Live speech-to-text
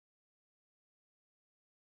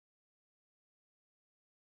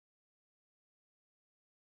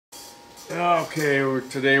Okay,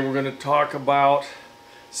 today we're going to talk about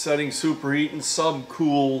setting superheat and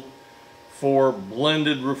subcool for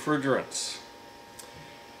blended refrigerants.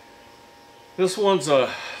 This one's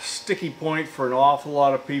a sticky point for an awful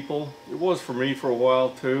lot of people. It was for me for a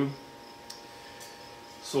while too.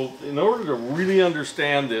 So in order to really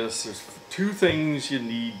understand this, there's two things you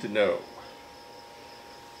need to know.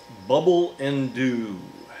 Bubble and dew.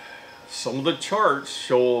 Some of the charts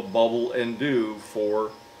show a bubble and dew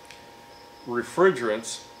for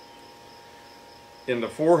refrigerants in the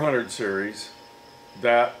 400 series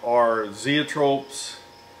that are zeotropes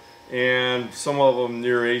and some of them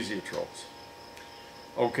near azeotropes.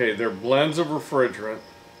 Okay, they're blends of refrigerant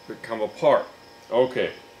that come apart.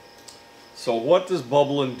 Okay, so what does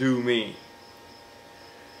bubble and dew mean?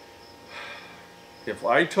 If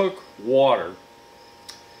I took water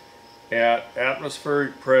at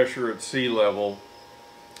atmospheric pressure at sea level,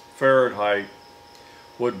 Fahrenheit,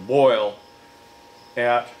 would boil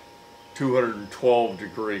at 212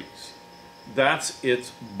 degrees. That's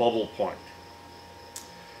its bubble point.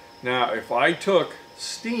 Now, if I took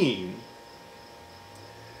steam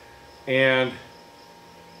and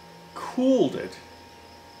cooled it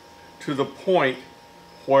to the point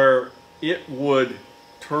where it would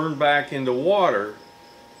turn back into water,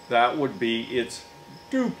 that would be its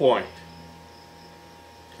dew point.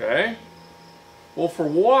 Okay? Well, for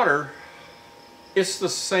water, it's the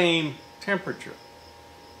same temperature.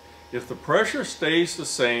 If the pressure stays the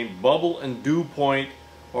same, bubble and dew point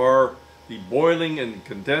are the boiling and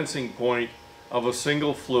condensing point of a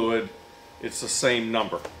single fluid. It's the same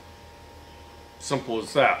number. Simple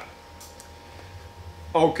as that.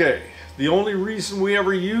 Okay, the only reason we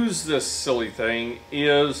ever use this silly thing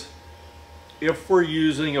is if we're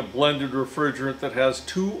using a blended refrigerant that has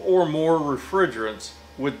two or more refrigerants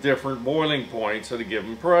with different boiling points at a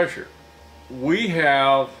given pressure. We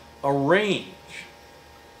have a range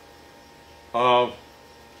of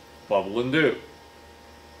bubble and dew.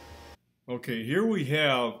 Okay, here we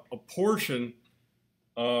have a portion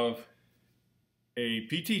of a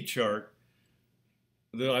PT chart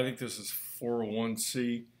that I think this is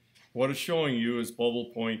 401C. What it's showing you is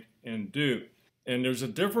bubble point and dew. And there's a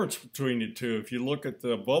difference between the two. If you look at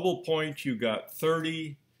the bubble point, you got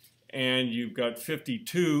 30 and you've got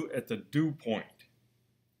 52 at the dew point.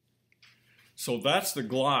 So that's the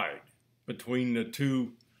glide between the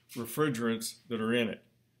two refrigerants that are in it.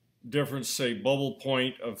 Difference, say, bubble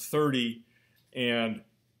point of 30 and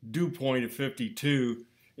dew point of 52.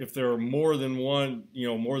 If there are more than one,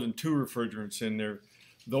 more than two refrigerants in there,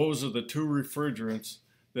 those are the two refrigerants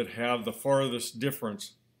that have the farthest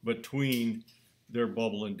difference between their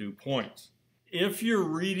bubble and dew points. If you're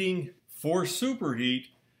reading for superheat,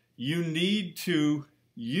 you need to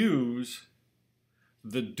use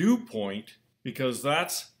the dew point because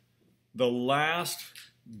that's the last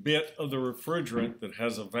bit of the refrigerant that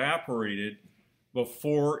has evaporated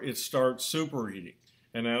before it starts superheating.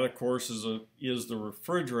 And that, of course, is the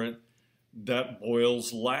refrigerant that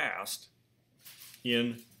boils last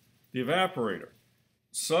in the evaporator.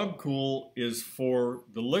 Subcool is for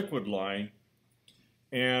the liquid line,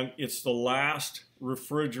 and it's the last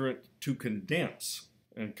refrigerant to condense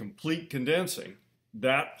and complete condensing.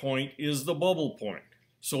 That point is the bubble point.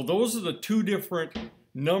 So those are the two different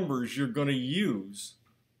numbers you're going to use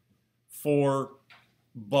for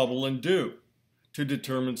bubble and dew to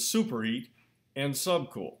determine superheat and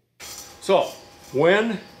subcool. So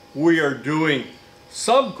when we are doing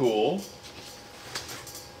subcool,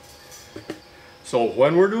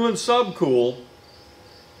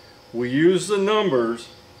 we use the numbers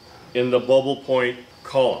in the bubble point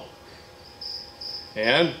column.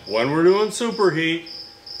 And when we're doing superheat,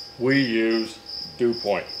 we use dew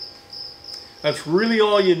point. That's really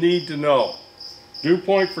all you need to know. Dew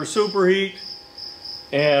point for superheat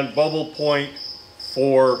and bubble point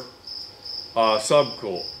for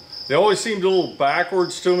subcool. They always seemed a little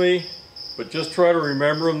backwards to me, but just try to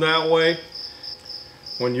remember them that way.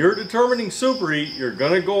 When you're determining superheat, you're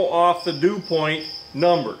going to go off the dew point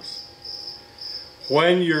numbers.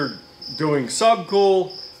 When you're doing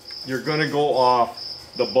subcool, you're going to go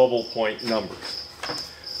off the bubble point numbers.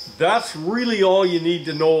 That's really all you need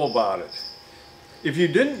to know about it. If you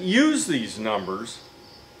didn't use these numbers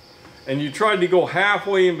and you tried to go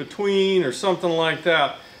halfway in between or something like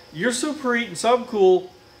that, your superheat and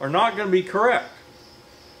subcool are not going to be correct,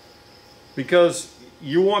 because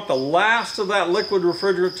you want the last of that liquid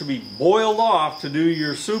refrigerant to be boiled off to do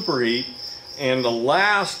your superheat, and the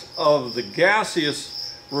last of the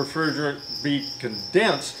gaseous refrigerant be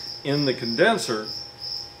condensed in the condenser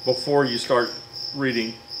before you start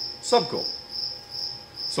reading subcool.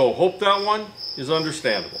 So hope that one is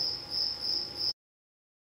understandable.